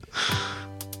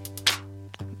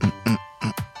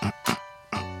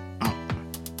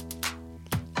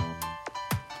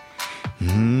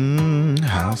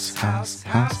I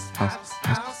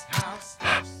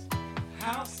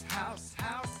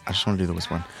just want to do the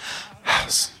whisper one.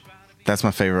 House. That's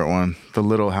my favorite one. The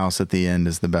little house at the end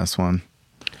is the best one.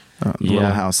 The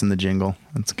little house in the jingle.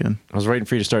 That's good. I was waiting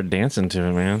for you to start dancing to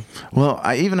it, man. Well,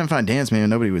 even if I dance, man,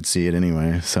 nobody would see it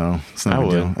anyway. So it's not a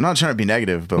big deal. I'm not trying to be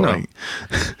negative, but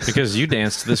because you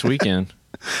danced this weekend.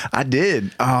 I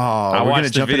did. Oh, we're going to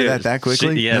jump into that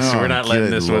quickly? Yes, we're not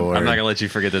letting this one. I'm not going to let you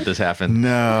forget that this happened.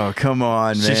 No, come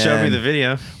on, man. She showed me the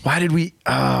video. Why did we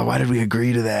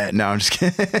agree to that? No, I'm just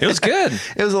kidding. It was good.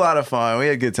 It was a lot of fun. We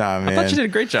had a good time, man. I thought you did a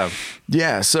great job.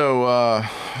 Yeah, so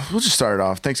we'll just start it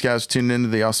off. Thanks, guys, for tuning into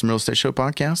the Awesome Real Estate Show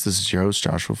podcast. This is your host,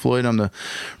 Joshua Floyd. I'm the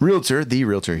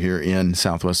realtor here in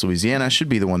Southwest Louisiana. I should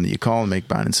be the one that you call and make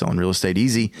buying and selling real estate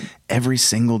easy every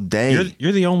single day.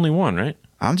 You're the only one, right?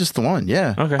 I'm just the one,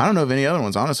 yeah. Okay. I don't know of any other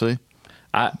ones, honestly.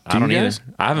 I don't either.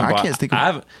 I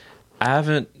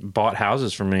haven't bought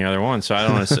houses from any other one, so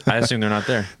I assume they're not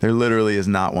there. There literally is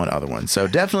not one other one. So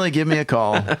definitely give me a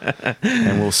call,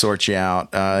 and we'll sort you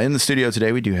out. In the studio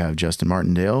today, we do have Justin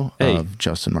Martindale of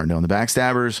Justin Martindale and the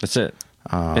Backstabbers. That's it.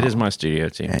 It is my studio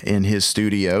team. In his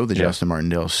studio, the Justin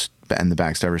Martindale and the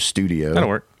Backstabbers studio. That'll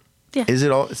work. Yeah. Is it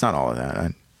all? It's not all of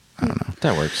that. I don't know.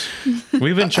 That works.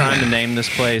 We've been trying to name this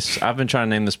place. I've been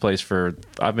trying to name this place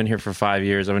I've been here for 5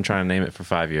 years. I've been trying to name it for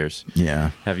 5 years.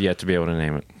 Yeah. Have yet to be able to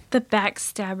name it. The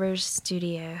Backstabbers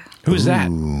Studio. Who's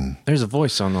that? There's a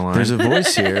voice on the line. There's a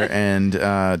voice here. And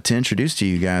to introduce to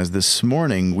you guys, this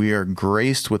morning we are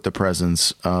graced with the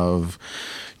presence of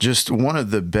just one of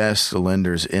the best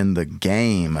lenders in the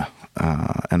game,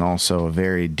 and also a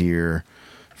very dear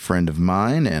friend of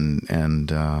mine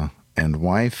and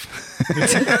wife.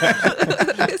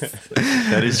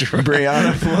 That is right.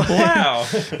 Brianna Floyd. Wow.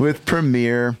 With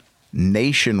Premier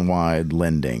Nationwide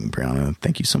Lending. Brianna,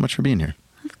 thank you so much for being here.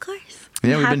 Of course.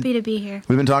 Yeah, I'm happy to be here.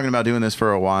 We've been talking about doing this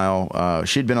for a while.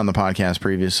 She'd been on the podcast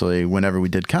previously whenever we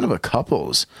did kind of a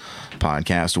couples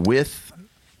podcast with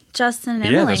Justin and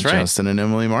Emily. Yeah, that's right. Justin and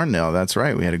Emily Martindale. That's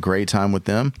right. We had a great time with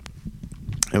them.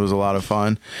 It was a lot of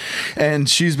fun. And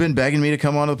she's been begging me to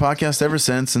come on to the podcast ever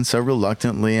since. And so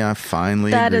reluctantly, I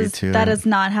finally agreed to it. That is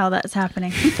not how that's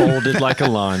happening. Folded like a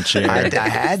lawn chair. I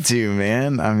had to,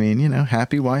 man. I mean,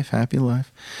 happy wife, happy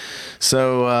life.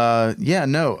 So, I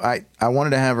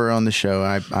wanted to have her on the show.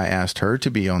 I asked her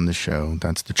to be on the show.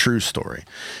 That's the true story.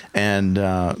 And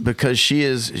because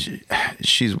she's,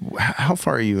 how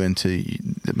far are you into?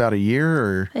 About a year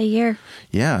or? A year.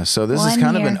 Yeah. So this is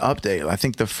kind of an update. I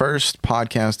think the first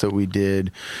podcast that we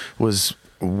did was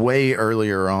way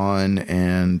earlier on,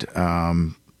 and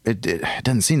it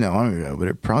doesn't seem that long ago, but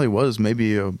it probably was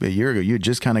maybe a year ago. You had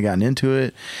just kind of gotten into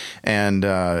it,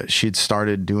 and she'd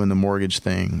started doing the mortgage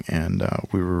thing, and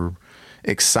we were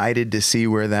excited to see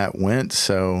where that went.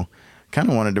 So kind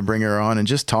of wanted to bring her on and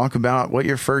just talk about what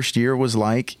your first year was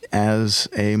like as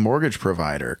a mortgage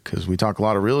provider, because we talk a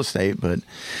lot of real estate, but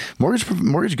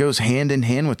mortgage goes hand in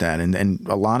hand with that. And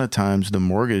a lot of times the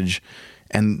mortgage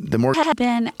has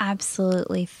been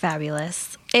absolutely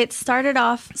fabulous. It started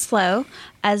off slow,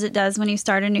 as it does when you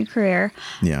start a new career.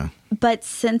 Yeah. But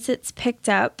since it's picked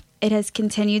up, it has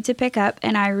continued to pick up,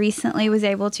 and I recently was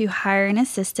able to hire an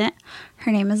assistant.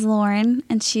 Her name is Lauren,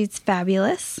 and she's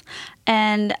fabulous.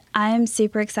 And I am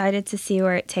super excited to see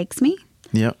where it takes me.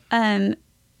 Yep. It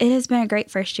has been a great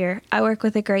first year. I work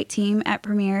with a great team at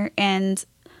Premier, and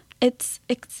it's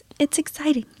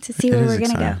exciting to see where we're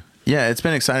going to go. Yeah, it's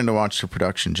been exciting to watch the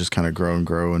production just kind of grow and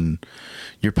grow, and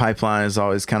your pipeline is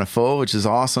always kind of full, which is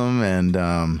awesome,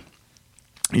 and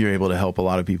you're able to help a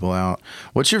lot of people out.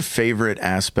 What's your favorite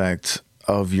aspect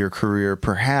of your career,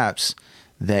 perhaps,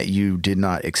 that you did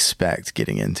not expect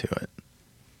getting into it?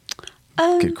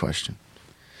 Good question.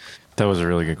 That was a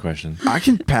really good question. I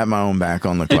can pat my own back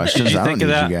on the questions. I don't need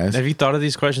you guys. Have you thought of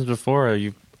these questions before? Are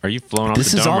you flowing off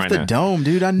this the dome right now? This is off the dome,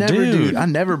 dude. I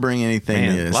never bring anything.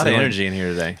 Man, a lot of energy in here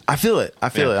today. I feel it.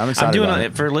 I'm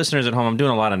excited. For listeners at home, I'm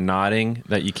doing a lot of nodding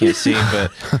that you can't see,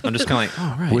 but I'm just kind of like,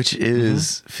 oh, right. Which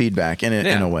is feedback in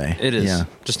a way. It is. Yeah.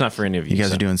 Just not for any of you. You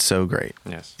guys are doing so great.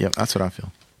 Yes. Yep, that's what I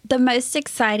feel. The most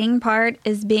exciting part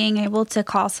is being able to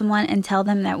call someone and tell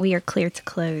them that we are clear to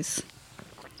close.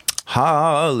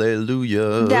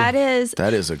 Hallelujah. That is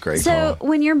a great call. So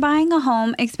when you're buying a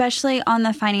home, especially on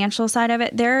the financial side of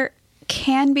it, there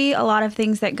can be a lot of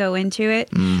things that go into it.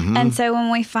 Mm-hmm. And so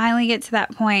when we finally get to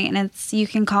that point, and you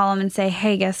can call them and say,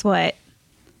 hey, guess what?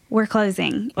 We're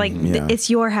closing. Like, it's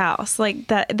your house. Like,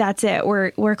 that's it.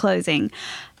 We're closing.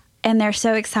 and they're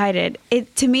so excited.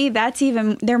 To me,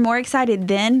 they're more excited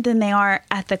then than they are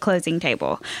at the closing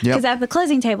table. Because at the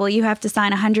closing table, you have to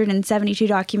sign 172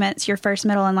 documents, your first,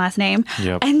 middle, and last name.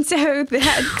 Yep. And so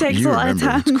that takes a lot of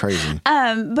time. It's crazy.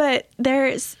 But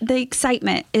the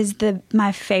excitement is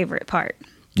my favorite part.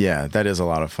 Yeah, that is a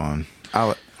lot of fun.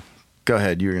 Go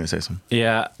ahead. You were going to say something.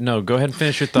 Yeah. No, go ahead and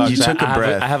finish your thoughts. You took a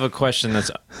breath. I have a question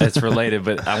that's related,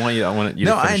 but I want you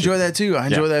No, I enjoy that too. I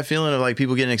enjoy that feeling of like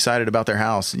people getting excited about their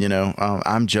house. You know,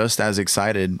 I'm just as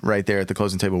excited right there at the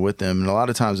closing table with them. And a lot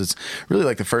of times it's really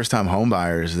like the first time home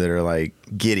buyers that are like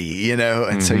giddy, you know,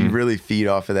 and so you really feed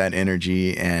off of that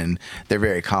energy, and they're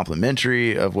very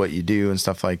complimentary of what you do and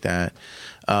stuff like that.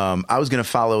 I was going to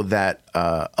follow that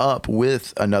up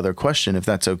with another question, if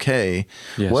that's okay.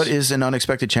 Yes. What is an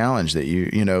unexpected challenge that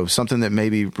you know, something that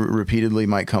maybe repeatedly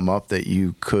might come up that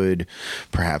you could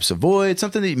perhaps avoid,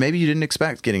 something that maybe you didn't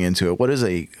expect getting into it? What is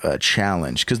a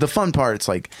challenge? Because the fun part, it's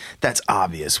like, that's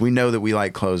obvious. We know that we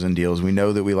like closing deals. We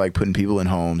know that we like putting people in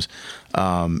homes.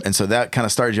 And so that kind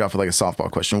of started you off with like a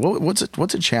softball question.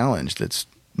 What's a challenge that's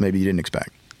maybe you didn't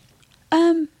expect?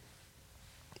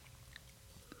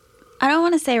 I don't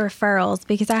want to say referrals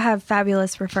because I have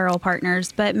fabulous referral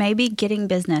partners, but maybe getting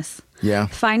business. Yeah.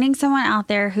 Finding someone out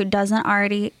there who doesn't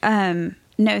already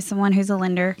know someone who's a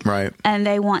lender. Right. And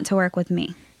they want to work with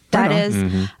me. That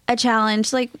is a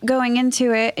challenge. Like going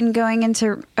into it and going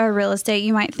into a real estate,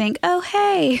 you might think, oh,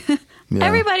 hey,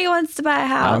 everybody wants to buy a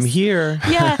house. I'm here.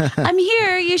 Yeah, I'm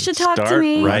here. You should talk to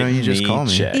me. Why don't you just call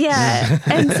me? Checks. Yeah.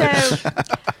 And so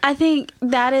I think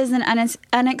that is an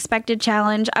unexpected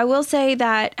challenge. I will say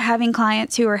that having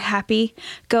clients who are happy,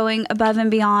 going above and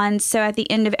beyond, so at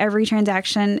the end of every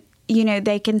transaction, you know,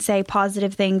 they can say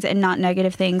positive things and not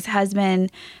negative things, has been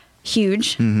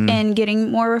huge in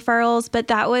getting more referrals. But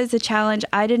that was a challenge.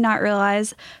 I did not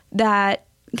realize that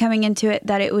coming into it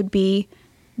that it would be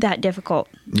that difficult.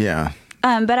 Yeah.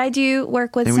 But I do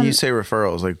work with And when you say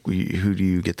referrals, like who do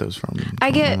you get those from?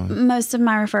 I get most of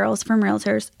my referrals from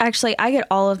realtors. Actually, I get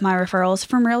all of my referrals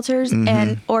from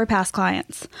realtors or past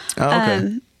clients. Oh,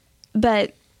 okay.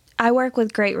 But I work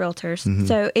with great realtors.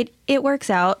 So it works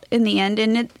out in the end,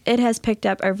 and it has picked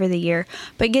up over the year.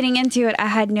 But getting into it, I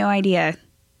had no idea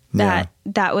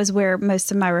that was where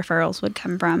most of my referrals would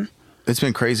come from. It's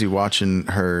been crazy watching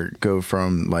her go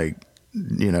from like,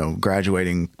 you know,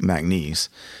 graduating McNeese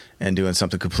and doing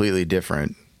something completely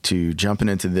different to jumping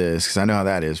into this, because I know how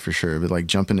that is for sure, but like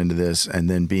jumping into this and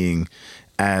then being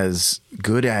as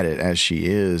good at it as she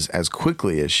is, as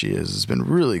quickly as she is, has been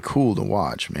really cool to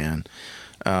watch, man.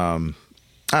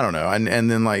 I don't know. And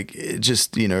then like, it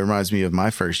just, you know, it reminds me of my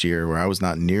first year where I was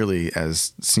not nearly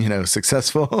as, you know,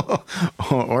 successful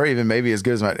or even maybe as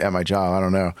good as at my job. I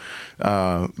don't know.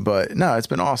 But no, it's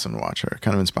been awesome to watch her.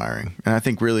 Kind of inspiring. And I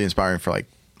think really inspiring for like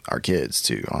our kids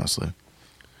too, honestly.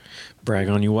 Brag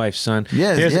on your wife, son.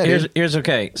 Yeah. Here's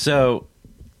okay. So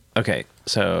check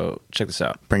this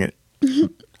out. Bring it.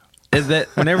 Is that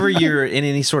whenever you're in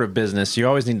any sort of business, you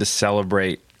always need to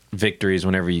celebrate victories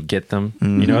whenever you get them.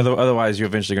 You know, otherwise you're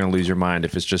eventually going to lose your mind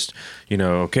if it's just, you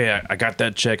know, okay, I got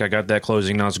that check, I got that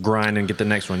closing, now let's grind and get the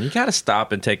next one. You got to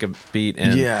stop and take a beat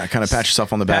and kind of pat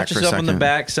yourself on the back for a second. Pat yourself on the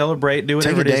back, celebrate, do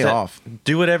whatever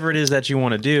do whatever it is that you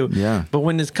want to do. Yeah. But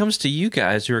when it comes to you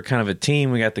guys who are kind of a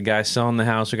team, we got the guy selling the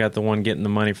house, we got the one getting the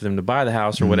money for them to buy the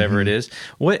house or whatever it is.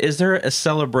 What is there a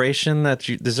celebration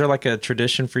is there like a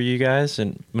tradition for you guys?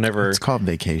 And whenever it's called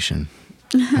vacation.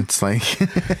 It's like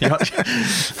you know,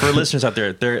 for listeners out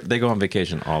there, they go on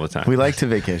vacation all the time. We like to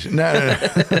vacation. No.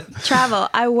 Travel.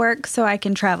 I work so I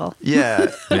can travel. Yeah.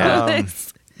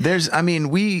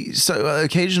 So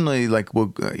occasionally, like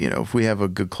we'll, you know, if we have a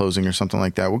good closing or something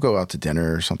like that, we'll go out to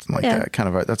dinner or something like that. Kind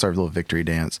of that's our little victory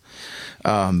dance.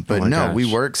 But no,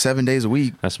 we work 7 days a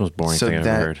week. That's the most boring thing I've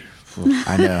ever heard.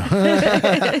 I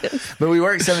know. But we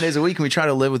work 7 days a week and we try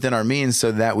to live within our means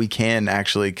so that we can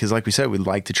actually, because like we said, we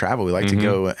like to travel. We like to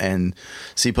go and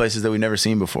see places that we've never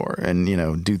seen before and, you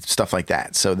know, do stuff like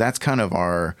that. So that's kind of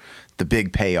the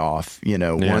big payoff, you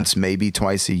know, once, maybe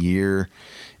twice a year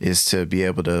is to be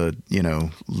able to, you know,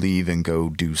 leave and go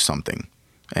do something.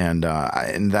 And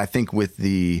I think with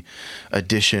the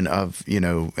addition of, you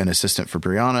know, an assistant for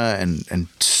Brianna and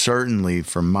certainly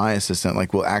for my assistant,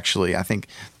 like I think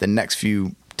the next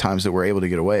few times that we're able to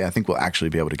get away, I think we'll actually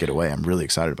be able to get away. I'm really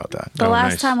excited about that. The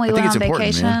last time we went on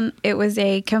vacation, it was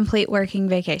a complete working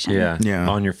vacation. Yeah.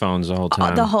 On your phones the whole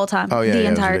time. The whole time. Oh, yeah. The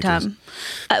entire time.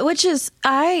 Which is,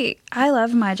 I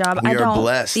love my job. We are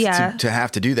blessed to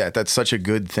have to do that. That's such a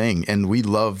good thing. And we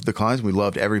love the clients. We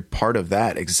loved every part of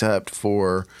that except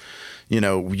for,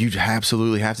 you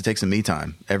absolutely have to take some me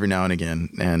time every now and again.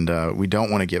 And we don't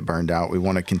want to get burned out. We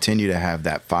want to continue to have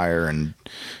that fire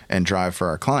and drive for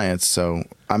our clients. So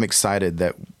I'm excited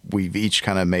that we've each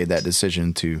kind of made that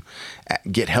decision to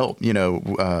get help,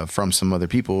 from some other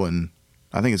people. And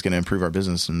I think it's going to improve our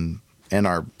business and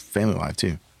our family life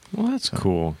too. Well, that's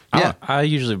cool. Yeah.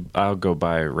 I'll go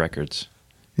buy records.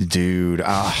 Dude,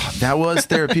 that was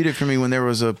therapeutic for me when there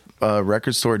was a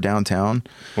record store downtown.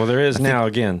 Well, there is now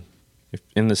again.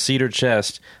 In the Cedar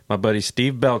Chest, my buddy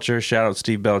Steve Belcher, shout out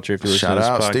Steve Belcher if you listen to this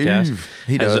podcast. Steve.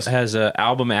 He has a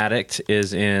Album Addict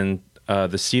is in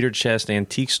the Cedar Chest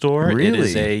Antique Store. Really? It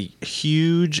is a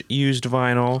huge used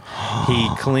vinyl. He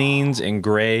cleans and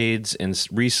grades and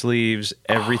resleeves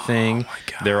everything. Oh, my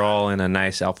God. They're all in a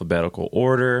nice alphabetical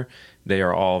order. They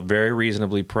are all very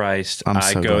reasonably priced. I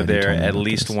so go glad you there told me at about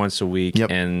least this. once a week Yep.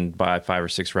 and buy 5 or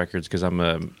 6 records because I'm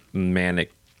a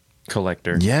manic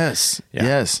collector. Yes. Yeah.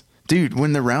 Yes. Dude,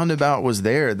 when the roundabout was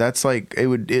there, that's like it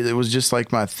was just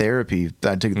like my therapy.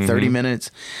 I took 30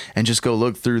 minutes and just go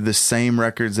look through the same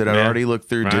records that I'd Yeah. already looked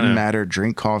through. I Didn't know. matter.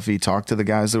 Drink coffee, talk to the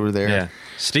guys that were there. Yeah,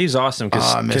 Steve's awesome Oh,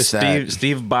 I because miss that.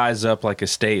 Steve buys up like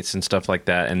estates and stuff like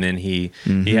that, and then he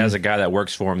has a guy that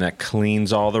works for him that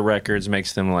cleans all the records,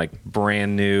 makes them like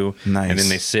brand new, Nice. and then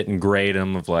they sit and grade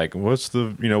them of like what's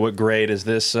the what grade is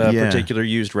this Yeah. particular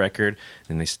used record,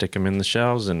 and they stick them in the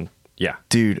shelves and. Yeah,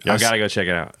 Dude, y'all gotta go check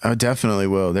it out. I definitely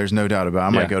will. There's no doubt about it. I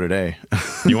might Yeah. go today.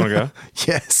 You want to go?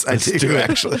 Yes, I Let's do do it.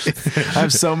 actually. I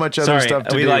have so much other Sorry, stuff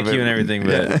to we do. like but- you and everything,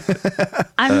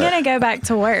 but I'm gonna go back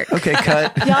to work. Okay,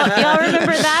 cut. Y'all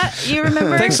remember that? You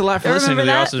remember? thanks a lot for listening to the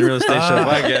Remember Austin Real Estate Show.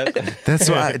 I get. That's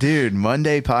why, dude,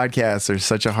 Monday podcasts are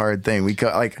such a hard thing.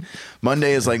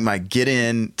 Monday is like my get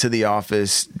in to the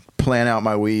office, plan out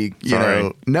my week.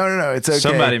 Sorry. No, it's okay.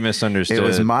 Somebody misunderstood. It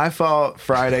was my fault.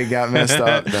 Friday got messed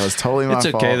up. That was totally my It's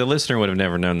fault. okay. The listener would have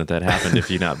never known that happened if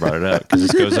you not brought it up because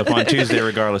this goes up on Tuesday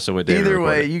regardless of what day. Either we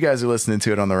way, record it. you guys are listening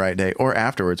to it on the right day or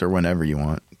afterwards or whenever you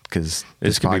want because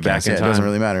This could be back in It time. doesn't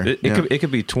really matter. It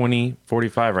could be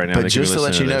 2045 right now. But They could just be to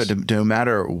let you listening know, this. no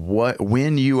matter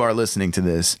when you are listening to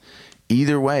this,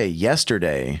 either way,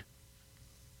 yesterday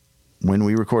when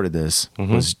we recorded this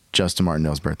Mm-hmm. was Justin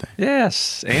Martindale's birthday.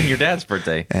 Yes, and your dad's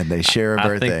birthday. And they share a I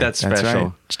birthday. think that's right.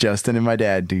 special. Justin and my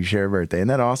dad do share a birthday. Isn't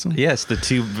that awesome? Yes, the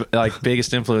two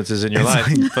biggest influences in your life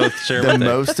both share a The birthday.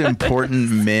 most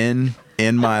important men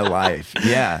in my life.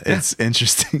 Yeah, it's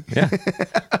interesting. Yeah.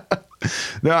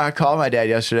 No, I called my dad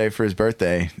yesterday for his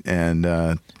birthday, and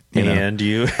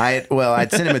you.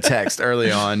 I'd sent him a text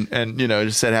early on, and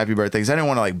just said happy birthday because I didn't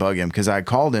want to bug him because I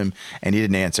called him and he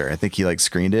didn't answer. I think he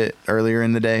screened it earlier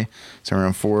in the day, so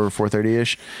around 4:30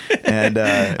 ish, and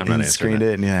I'm not he answering screened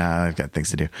that. it. And I've got things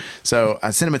to do, so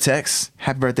I sent him a text.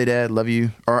 Happy birthday, Dad. Love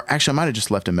you. Or actually, I might have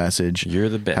just left a message. You're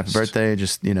the best. Happy birthday.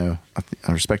 Just I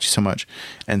respect you so much.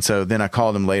 And so then I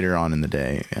called him later on in the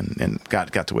day and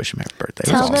got to wish him happy birthday.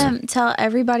 It was awesome. Tell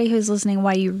everybody who's listening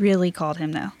why you really called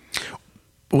him though.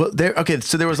 Well,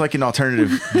 so there was an alternative,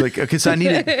 so I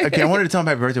wanted to tell him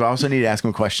happy birthday, but I also needed to ask him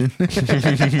a question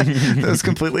that was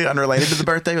completely unrelated to the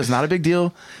birthday. It was not a big deal.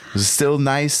 It was still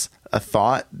nice, a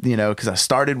thought, because I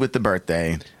started with the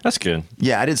birthday. That's good.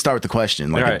 Yeah, I didn't start with the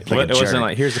question. All right. It wasn't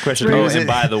like, here's the question. He Oh, was and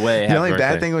at- by the way, the happy only bad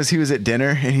birthday. thing was he was at dinner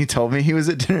and he told me he was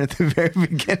at dinner at the very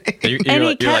beginning. And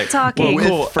he kept talking. With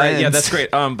Cool. friends. Yeah, that's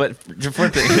great. But for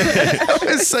thing. That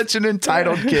was such an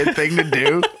entitled kid thing to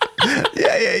do.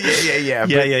 Yeah. Yeah,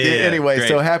 But yeah. Anyway, Great.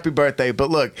 so happy birthday.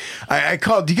 But look, I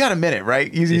called. You got a minute,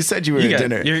 right? You said you were at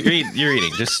dinner. You're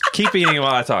eating. Just keep eating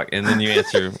while I talk, and then you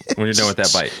answer when you're done with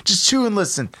that bite. Just chew and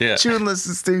listen. Yeah. Chew and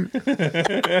listen, Steve.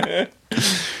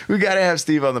 We got to have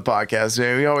Steve on the podcast,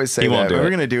 man. We always say He won't that. do But we're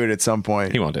it. going to do it at some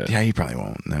point. He won't do it. Yeah, he probably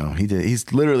won't. No, he did.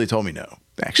 He's literally told me no,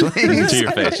 actually. To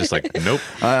your face, just like nope.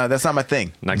 That's not my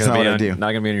thing. Not That's gonna not be what on. I do. Not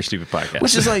gonna be on your stupid podcast.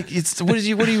 Which is like,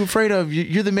 what are you afraid of?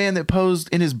 You're the man that posed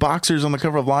in his boxers on the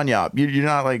cover of Lanyap. You're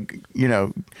not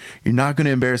you're not going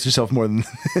to embarrass yourself more than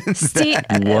Steve,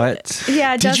 what?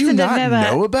 Yeah, Did Justin you didn't not know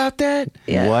that. know about that?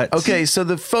 Yeah. What? Okay, so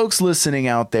the folks listening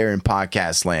out there in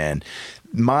podcast land,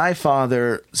 my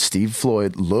father, Steve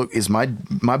Floyd, is my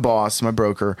boss, my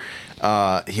broker.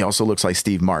 He also looks like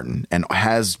Steve Martin and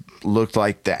has looked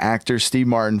like the actor Steve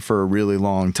Martin for a really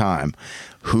long time,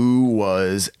 who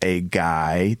was a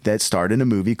guy that starred in a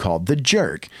movie called The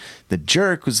Jerk. The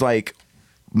Jerk was like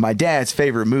my dad's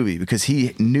favorite movie because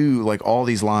he knew all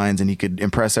these lines and he could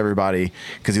impress everybody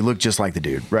because he looked just like the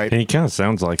dude, right? And he kind of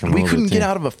sounds like him. We couldn't get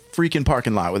out of a freaking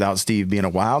parking lot without Steve being a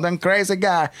wild and crazy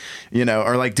guy,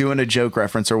 or doing a joke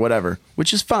reference or whatever,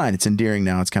 which is fine. It's endearing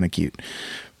now. It's kind of cute.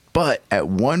 But at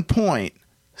one point,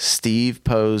 Steve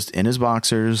posed in his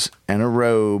boxers and a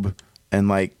robe and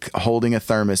like holding a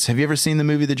thermos. Have you ever seen the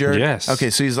movie The Jerk? Yes. Okay,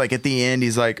 so he's like at the end,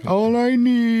 he's like, all I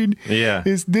need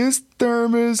is this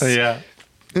thermos.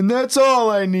 And that's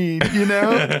all I need, you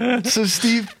know? So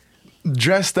Steve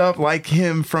dressed up like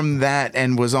him from that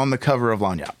and was on the cover of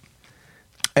Lagniappe.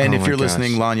 And if you're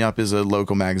listening, Lagniappe is a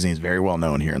local magazine. It's very well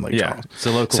known here in Lake Charles. It's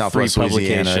a local Southwest free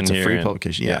Louisiana. publication. It's a free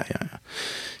publication. Yeah.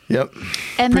 Yep.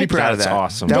 And pretty proud of that. That's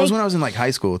awesome. That was when I was in like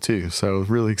high school too, so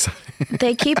really excited.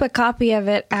 They keep a copy of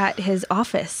it at his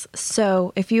office.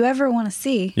 So if you ever want to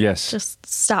see, just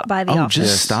stop by the office.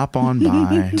 Just stop on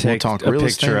by. Take talk a real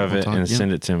picture estate. of it and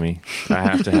send it to me. I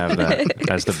have to have that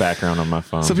as the background on my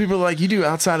phone. So people are like, you do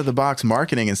outside of the box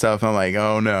marketing and stuff. I'm like,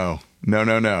 oh no.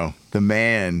 The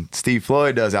man, Steve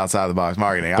Floyd, does outside the box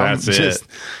marketing. That's I'm just, it.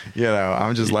 You know,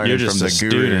 I'm just learning You're just from a the guru,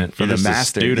 student. from You're the just a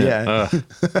master. student.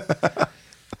 Yeah.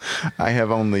 I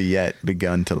have only yet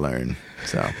begun to learn.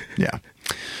 So yeah.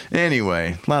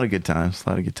 Anyway, a lot of good times.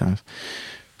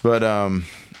 But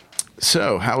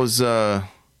so how was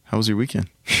your weekend?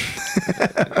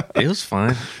 It was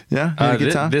fine. Yeah, you had a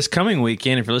good time? This coming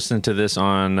weekend, if you're listening to this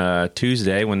on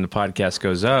Tuesday when the podcast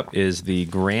goes up, is the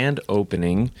grand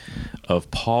opening of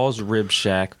Paul's Rib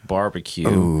Shack Barbecue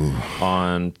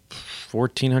on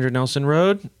 1400 Nelson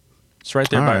Road. It's right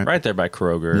there right there by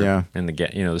Kroger and the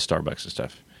Starbucks and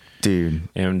stuff. Dude.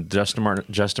 And Justin Martin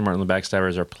and the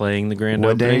Backstabbers are playing the grand opening.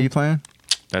 What day are you playing?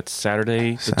 That's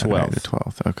Saturday the 12th. The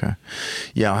 12th. Okay.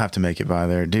 Yeah, I'll have to make it by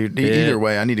there, dude. Either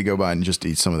way, I need to go by and just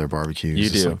eat some of their barbecues. You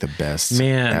do. It's like the best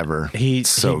ever. It's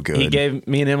so good. He gave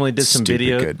me and Emily did some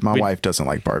video. Good. My wife doesn't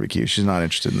like barbecue. She's not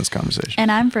interested in this conversation.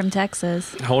 And I'm from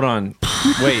Texas. Hold on.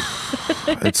 Wait.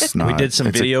 It's not. We did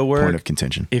some video work. Point of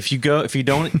contention. If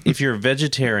you're a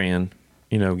vegetarian,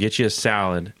 get you a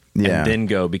salad and then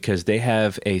go, because they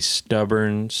have a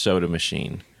Stubborn soda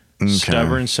machine. Okay.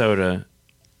 Stubborn soda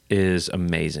is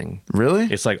amazing. Really?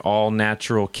 It's like all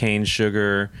natural cane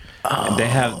sugar. Oh. They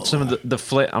have some of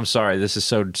the I'm sorry, this is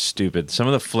so stupid. Some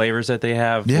of the flavors that they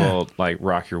have will like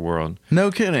rock your world.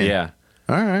 No kidding. Yeah.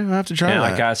 All right, I'll have to try that.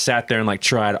 Like I sat there and like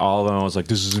tried all of them. I was like,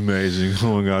 this is amazing.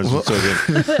 Oh my gosh, it's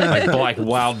so good. like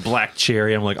wild black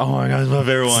cherry. I'm like, oh my gosh, my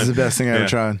favorite one. This is the best thing I ever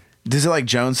tried. Is it like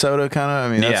Jones Soda kind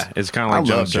of? I mean, it's kind of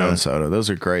like Jones Soda.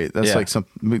 Those are great. That's like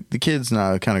the kids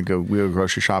now kind of we go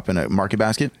grocery shopping at Market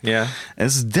Basket. Yeah. And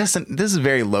this is a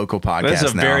very local podcast. This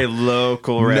is a very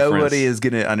local reference. Nobody is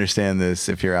going to understand this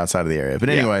if you're outside of the area. But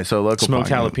anyway, so local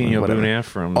smoked jalapeno boudin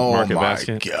from Market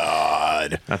Basket. Oh my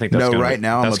God. I think that's right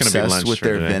now I'm obsessed with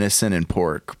their today. venison and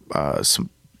pork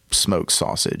smoked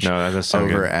sausage that's so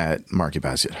over good. at Market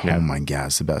Basket. Oh my God,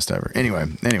 it's the best ever. Anyway.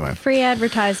 Free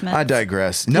advertisement. I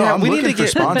digress. No, I'm looking for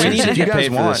sponsors. We need to if you get guys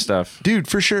paid want for this stuff. Dude,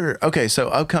 for sure. Okay, so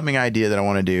upcoming idea that I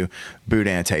want to do,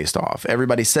 Boudin Taste Off.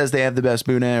 Everybody says they have the best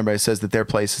Boudin. Everybody says that their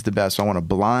place is the best. So I want a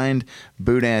blind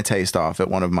Boudin Taste Off at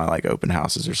one of my like open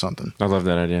houses or something. I love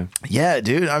that idea. Yeah,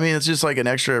 dude. I mean, it's just like an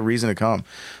extra reason to come.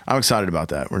 I'm excited about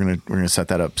that. We're gonna set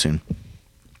that up soon.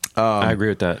 I agree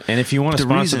with that. And if you want to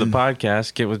sponsor the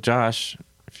podcast, get with Josh.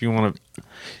 If you want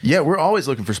to, we're always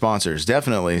looking for sponsors,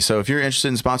 definitely. So if you're interested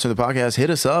in sponsoring the podcast, hit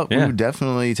us up. We would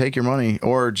definitely take your money,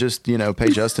 or just pay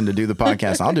Justin to do the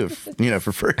podcast. I'll do it,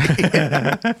 for free.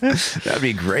 That'd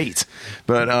be great.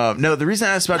 But no, the reason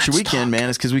I asked about your weekend, man,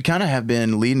 is because we kind of have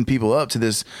been leading people up to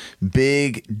this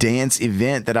big dance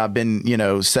event that I've been,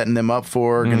 setting them up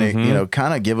for. Gonna,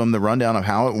 kind of give them the rundown of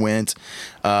how it went.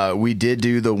 We did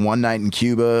do the one night in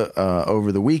Cuba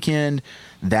over the weekend.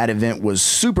 That event was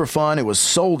super fun. It was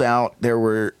sold out. There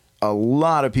were a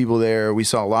lot of people there. We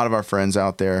saw a lot of our friends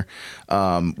out there.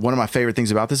 One of my favorite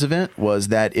things about this event was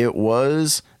that it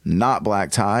was not black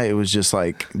tie. It was just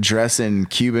like dress in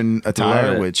Cuban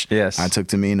attire, which I took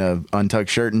to mean a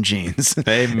untucked shirt and jeans.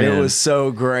 Amen. It was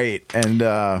so great. And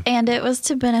it was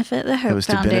to benefit the Hope Foundation. It was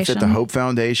to benefit the Hope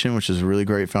Foundation, which is a really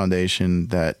great foundation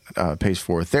that pays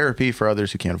for therapy for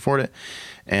others who can't afford it.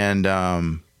 And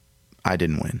I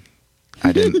didn't win.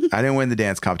 I didn't win the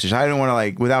dance competition. I didn't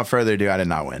want to without further ado, I did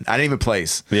not win. I didn't even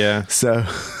place. Yeah. So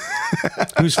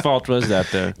whose fault was that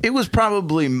though? It was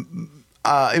probably mine.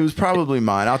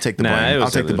 I'll take the blame.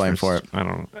 I'll take the blame for it. I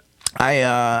don't know.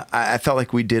 I felt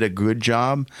like we did a good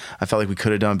job. I felt like we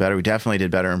could have done better. We definitely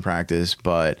did better in practice,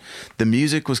 but the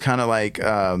music was kind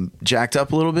of jacked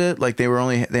up a little bit. Like they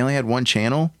only had one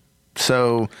channel.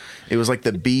 So it was like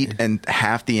the beat and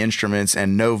half the instruments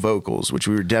and no vocals, which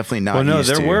we were definitely not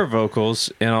used to. There were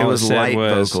vocals, and all it was light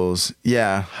was vocals.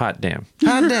 Yeah. Hot damn.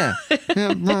 Hot damn.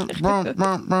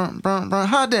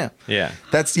 Hot damn.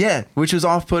 Yeah. Which was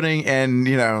off-putting,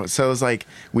 and, so it was like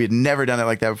we had never done it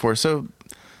like that before. So,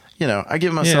 I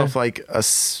give myself like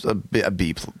a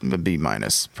B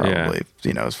minus probably,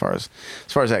 as far as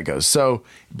that goes. So,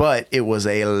 but it was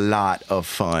a lot of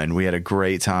fun. We had a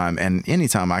great time, and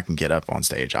anytime I can get up on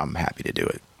stage, I'm happy to do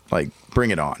it. Like,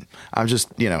 bring it on. I'm just,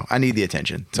 I need the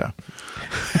attention. So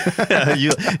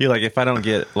you're like, if I don't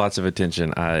get lots of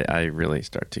attention, I really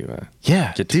start to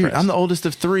get depressed. Dude, I'm the oldest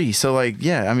of 3. So like,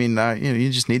 I mean, you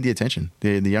just need the attention.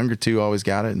 The younger 2 always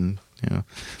got it. And,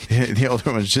 the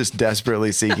older one's just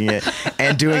desperately seeking it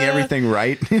and doing everything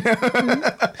right.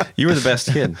 You were the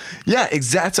best kid. Yeah,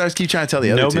 exactly. So I just keep trying to tell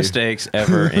the other 2. No mistakes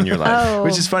ever in your life.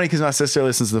 Which is funny because my sister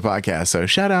listens to the podcast. So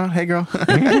shout out. Hey, girl.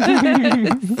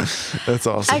 That's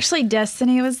awesome. Actually,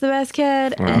 Destiny was the best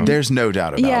kid. Wow. And there's no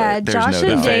doubt about it. There's Josh no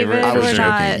and doubt. David I was were joking.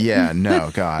 not. Yeah, no,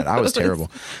 God, I was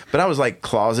terrible. But I was like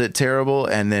closet terrible.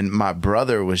 And then my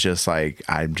brother was just like,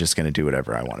 I'm just going to do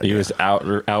whatever I want to do. He was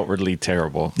outwardly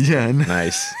terrible. Yeah.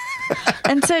 Nice.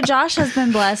 And so Josh has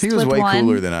been blessed He was with way one.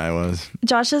 cooler than I was.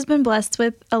 Josh has been blessed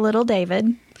with a little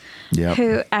David Yep.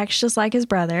 who acts just like his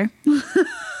brother.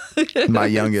 My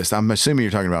youngest. I'm assuming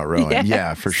you're talking about Rowan. Yes.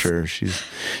 Yeah, for sure. She's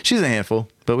a handful,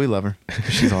 but we love her.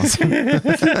 She's awesome.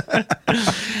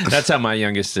 That's how my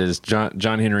youngest is.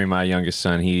 John Henry, my youngest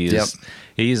son,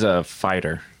 he's a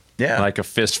fighter. Yeah. Like a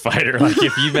fist fighter. Like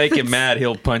if you make him mad,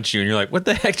 he'll punch you and you're like, what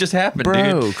the heck just happened,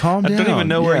 Bro, dude? calm I don't down. even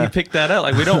know where Yeah. you picked that up.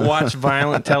 Like we don't watch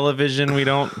violent television. We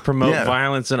don't promote Yeah.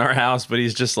 violence in our house, but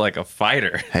he's just like a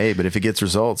fighter. Hey, but if it gets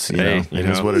results, it is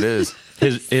know. what it is.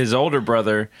 His older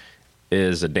brother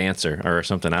is a dancer or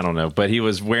something. I don't know. But he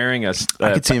was wearing I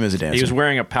could see him as a dancer. He was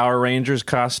wearing a Power Rangers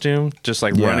costume, just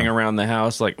like Yeah. running around the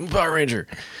house like Power Ranger.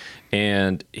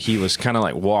 And he was kind of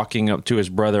like walking up to his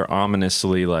brother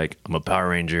ominously, like, I'm a Power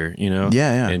Ranger, Yeah,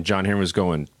 yeah. And John Henry was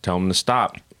going, tell him to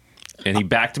stop. And he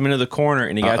backed him into the corner,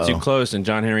 and he got too close, and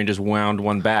John Henry just wound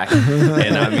one back.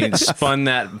 And, I mean, spun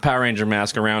that Power Ranger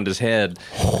mask around his head.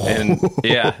 And,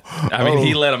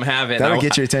 he let him have it. That'll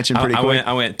get your attention pretty quick.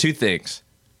 I went, 2 things.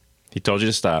 He told you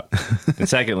to stop. And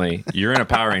secondly, you're in a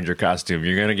Power Ranger costume.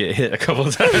 You're going to get hit a couple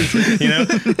of times.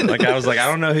 Like I was like, I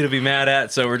don't know who to be mad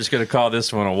at, so we're just going to call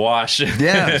this one a wash.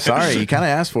 Yeah, sorry. You kind of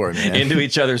asked for it, man. Into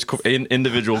each other's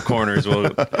individual corners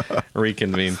will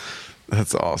reconvene.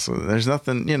 That's awesome. There's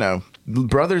nothing,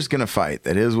 brother's going to fight.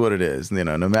 That is what it is.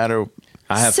 No matter.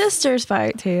 Sisters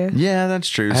fight too. Yeah, that's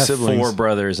true. I have Siblings. 4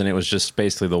 brothers, and it was just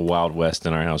basically the Wild West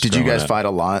in our house. Did you growing guys up. fight a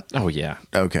lot? Oh, yeah.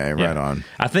 Okay, right Yeah. on.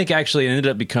 I think actually it ended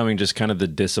up becoming just kind of the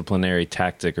disciplinary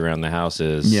tactic around the house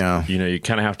is, you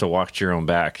kind of have to watch your own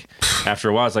back. After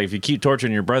a while, it's like if you keep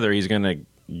torturing your brother, he's going to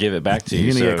give it back to you.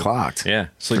 You're going to get clocked. Yeah.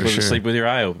 For sure. Sleep with your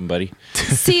eye open, buddy.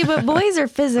 See, but boys are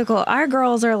physical. Our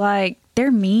girls are like, they're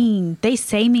mean. They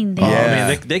say mean things. Oh, Yeah.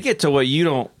 man, they get to what you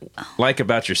don't like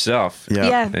about yourself.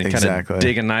 Yeah. And kind exactly. of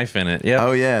dig a knife in it. Yeah.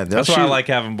 Oh, yeah. That's why I like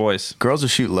having boys. Girls will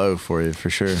shoot low for you, for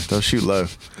sure. They'll shoot low.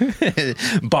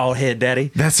 Bald head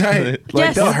daddy. That's right. Like,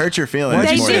 Yes. they'll hurt your feelings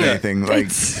They more do. than anything. Like,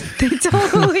 They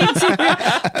totally do.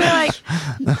 They're like,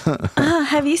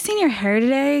 have you seen your hair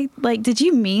today? Like, did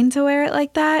you mean to wear it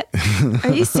like that?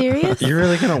 Are you serious? You're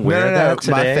really going to wear no. that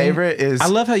today? My favorite is I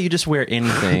love how you just wear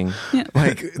anything.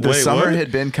 like the Wait, summer what?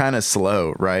 had been kind of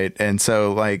slow, right? And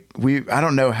so like I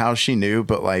don't know how she knew,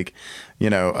 but like,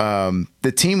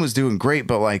 the team was doing great,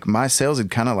 but like my sales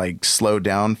had kind of like slowed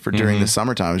down for during the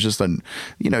summertime. It was just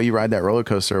you ride that roller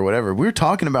coaster or whatever. We were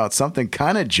talking about something,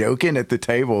 kind of joking at the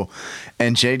table,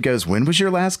 and Jade goes, "When was your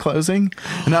last closing?"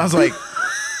 And I was like,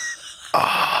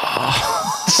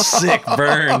 Sick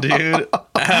burn, dude.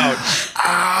 Ouch.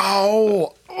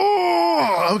 "Ow."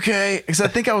 Oh, okay. Because I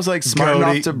think I was like smart Go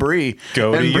to- enough to Bree.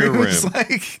 go to and Bree your was room.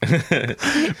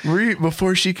 like, Bree,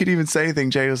 before she could even say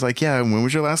anything, Jay was like, "Yeah, and when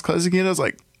was your last closing again?" I was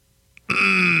like,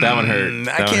 That one hurt.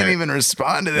 I can't even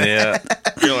respond to that. Yeah.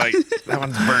 You're like, that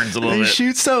one burns a little They bit.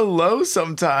 shoot so low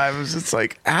sometimes. It's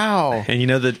like, ow.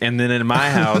 And and then in my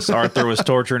house, Arthur was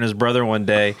torturing his brother one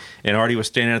day, and Artie was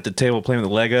standing at the table playing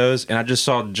with Legos, and I just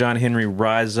saw John Henry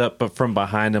rise up but from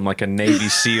behind him like a Navy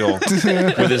SEAL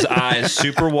with his eyes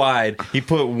super wide. He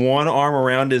put one arm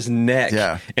around his neck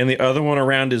and the other one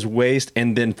around his waist,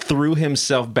 and then threw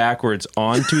himself backwards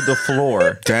onto the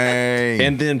floor. Dang.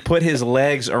 And then put his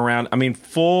legs around,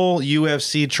 full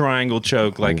UFC triangle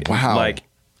choke. Wow. Like,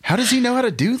 how does he know how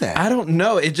to do that? I don't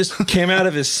know. It just came out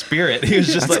of his spirit. He was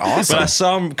just That's like, awesome. But I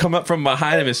saw him come up from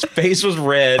behind him. His face was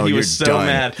red. Oh, he you're was so done.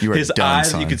 mad. You are His done,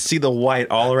 eyes, son. you could see the white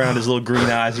all around his little green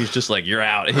eyes. He was just like, "You're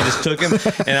out." And he just took him.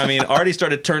 And Artie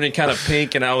started turning kind of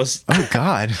pink, and I was, Oh,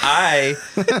 God.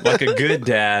 like a good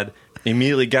dad,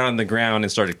 immediately got on the ground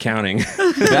and started counting.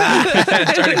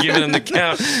 Started giving him the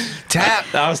count.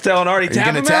 Tap. I was telling Artie,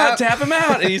 tap him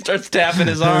out. And he starts tapping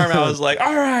his arm. I was like,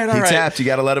 all right. He tapped. You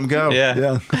got to let him go.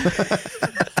 Yeah.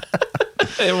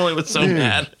 Emily was so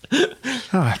mad.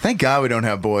 Oh, thank God we don't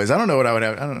have boys. I don't know what I would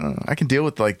have. I don't know. I can deal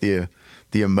with like the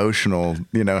emotional,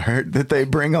 hurt that they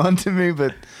bring on to me,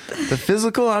 but the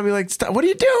physical, I'll be like, stop, what are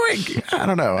you doing? I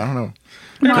don't know.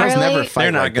 Girls never fight.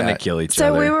 They're not like going to that. kill each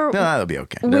other. No, that'll be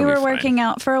okay. We were working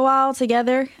out for a while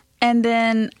together, and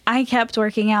then I kept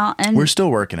working out, and We're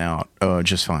still working out,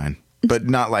 just fine, but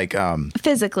not like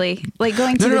physically, like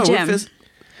going to the gym.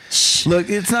 Look,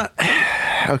 it's not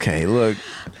okay. Look,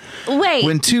 wait.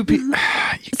 when two people,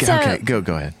 okay, go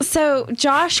ahead. So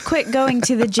Josh quit going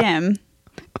to the gym,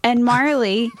 and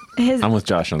Marley, I'm with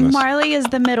Josh on this. Marley is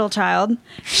the middle child.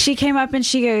 She came up and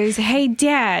she goes, "Hey,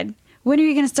 Dad, when are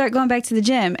you going to start going back to the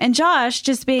gym?" And Josh,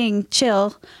 just being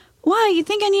chill, "Why? You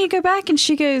think I need to go back?" And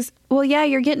she goes, "Well, yeah,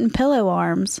 you're getting pillow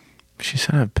arms." She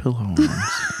said I have pillow arms.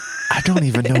 I don't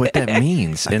even know what that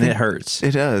means, and it hurts.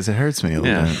 It does. It hurts me a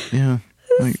little bit. Yeah.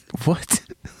 Like, what?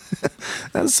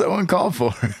 That's so uncalled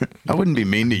for. I wouldn't be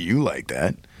mean to you like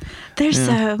that. They're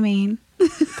so mean.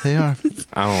 They are.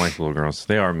 I don't like little girls.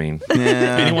 They are mean.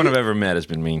 Yeah. Anyone I've ever met has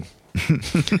been mean.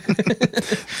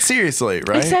 Seriously,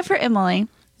 right? Except for Emily.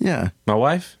 Yeah. My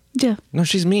wife? Yeah. No,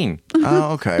 she's mean.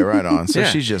 Oh, okay. Right on. So Yeah.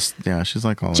 she's just, she's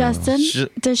like all Justin,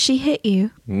 does she hit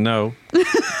you? No. We'll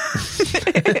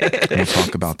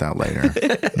talk about that later.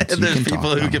 There's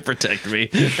people who can protect me.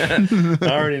 I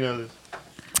already know this.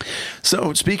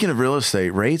 So speaking of real estate,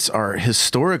 rates are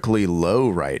historically low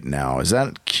right now. Is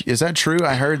that true?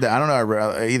 I heard that. I don't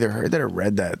know. I either heard that or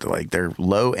read that. Like they're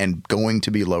low and going to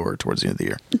be lower towards the end of the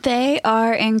year. They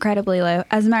are incredibly low.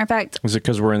 As a matter of fact, Is it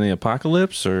because we're in the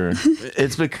apocalypse, or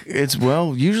It's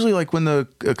usually like when the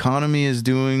economy is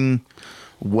doing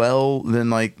well,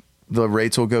 then like the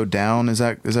rates will go down. Is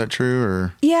that true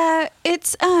or? yeah,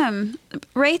 it's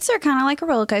rates are kind of like a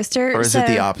roller coaster. Or is it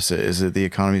the opposite? Is it the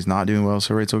economy's not doing well,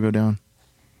 so rates will go down?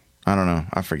 I don't know.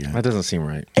 I forget. that doesn't seem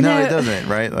right? No, No. it doesn't,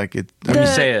 right? Like it. When you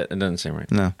say it doesn't seem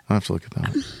right. No, I'll have to look at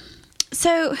that.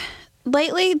 So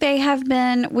lately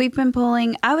we've been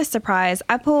pulling, I was surprised.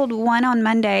 I pulled one on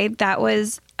Monday that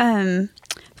was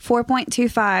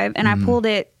 4.25 and I pulled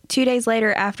it 2 days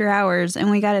later after hours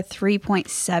and we got a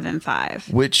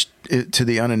 3.75. Which, to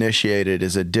the uninitiated,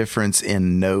 is a difference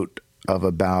in note of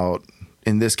about,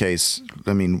 in this case,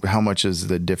 I mean, how much is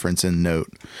the difference in note?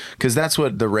 Because that's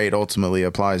what the rate ultimately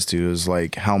applies to, is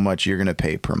like how much you're going to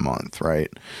pay per month, right?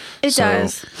 It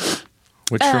does.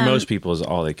 Which for most people is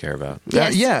all they care about.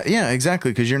 Yes. Yeah,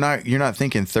 exactly. Because you're not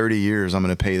thinking 30 years I'm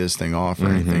going to pay this thing off or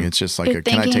anything. It's just like, You're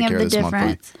can I take thinking care of of the this monthly?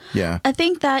 difference. Yeah. I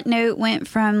think that note went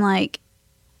from like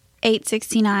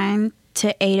 869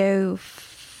 to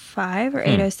 805 or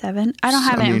 807. I don't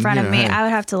have it in front of me. hey. I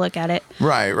would have to look at it.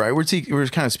 Right. We're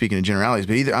kind of speaking in generalities,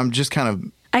 but either I'm just kind of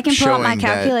I can pull up my showing that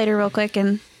calculator real quick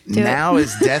and do now it.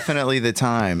 is definitely the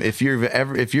time. If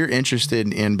you're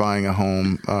interested in buying a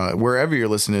home, wherever you're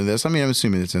listening to this, I mean, I'm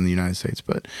assuming it's in the United States,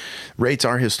 but rates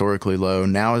are historically low.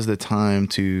 Now is the time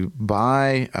to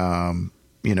buy.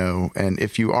 And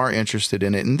if you are interested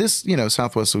in it, and this,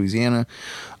 Southwest Louisiana,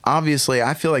 obviously,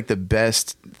 I feel like the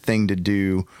best thing to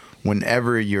do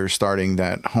whenever you're starting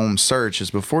that home search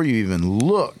is before you even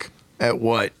look at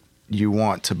what you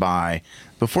want to buy,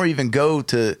 before you even go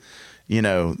to,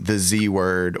 the Z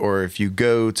word, or if you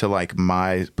go to like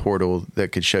my portal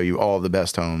that could show you all the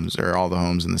best homes or all the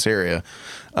homes in this area.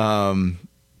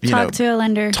 Talk to a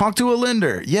lender. Talk to a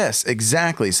lender. Yes,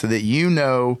 exactly. So that you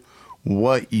know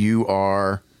what you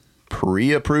are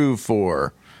pre-approved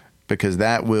for, because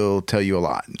that will tell you a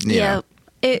lot. Yeah.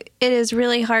 It is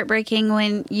really heartbreaking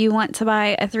when you want to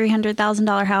buy a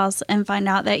 $300,000 house and find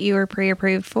out that you were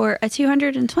pre-approved for a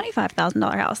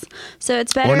 $225,000 house. So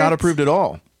it's better. Or not approved at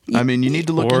all. I mean, you need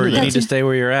to look Or into you that. need to stay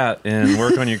where you're at and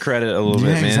work on your credit a little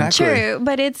bit, man. exactly. True,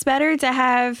 but it's better to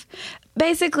have.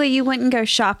 Basically, you wouldn't go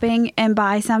shopping and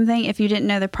buy something if you didn't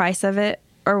know the price of it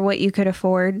or what you could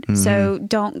afford. So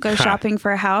don't go shopping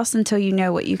for a house until you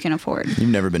know what you can afford. You've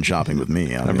never been shopping with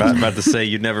me. I'm about to say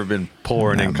you've never been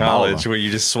pouring in college where you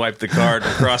just swipe the card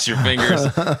and cross your fingers.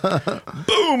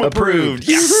 Boom, approved.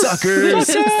 You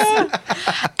suckers.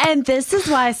 And this is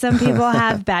why some people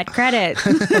have bad credit.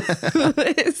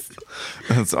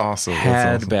 That's awesome.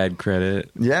 Had bad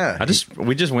credit. Yeah.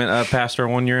 We just went past our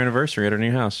 1 year anniversary at our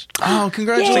new house. Oh,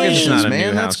 congratulations, It's not a man.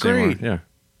 new That's house great. anymore. Yeah.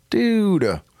 Dude.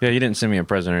 Yeah, you didn't send me a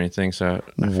present or anything, so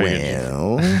I figured.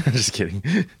 Well, Just kidding.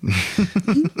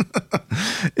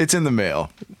 it's in the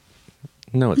mail.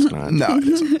 No, it's not. No, it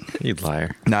isn't. You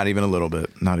liar. Not even a little bit.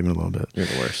 Not even a little bit. You're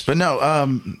the worst. But no,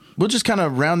 we'll just kind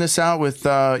of round this out with,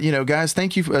 guys,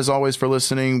 thank you as always for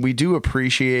listening. We do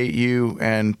appreciate you,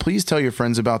 and please tell your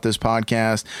friends about this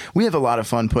podcast. We have a lot of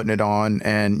fun putting it on,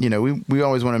 and, we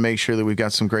always want to make sure that we've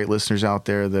got some great listeners out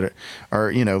there that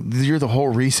are, you're the whole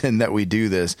reason that we do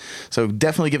this. So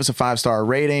definitely give us a 5-star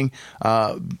rating.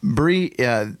 Bree,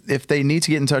 if they need to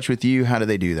get in touch with you, how do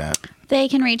they do that? They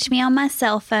can reach me on my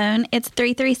cell phone. It's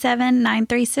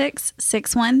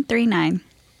 337-936-6139.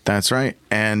 That's right.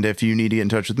 And if you need to get in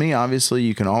touch with me, obviously,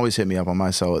 you can always hit me up on my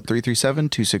cell at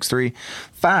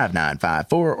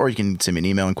 337-263-5954, or you can send me an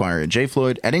email inquiry at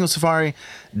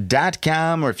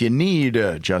jfloyd@englesafari.com, or if you need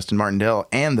Justin Martindale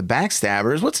and the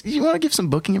Backstabbers, you want to give some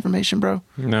booking information, bro?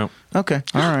 No. Okay.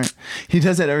 All right. He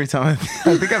does that every time.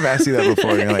 I think I've asked you that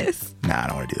before. You're like, nah, I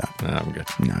don't want to do that. No, I'm good.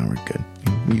 No, we're good.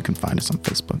 You can find us on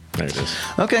Facebook. There it is.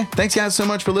 Okay. Thanks, guys, so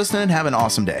much for listening. Have an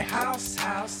awesome day. House,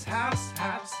 house, house.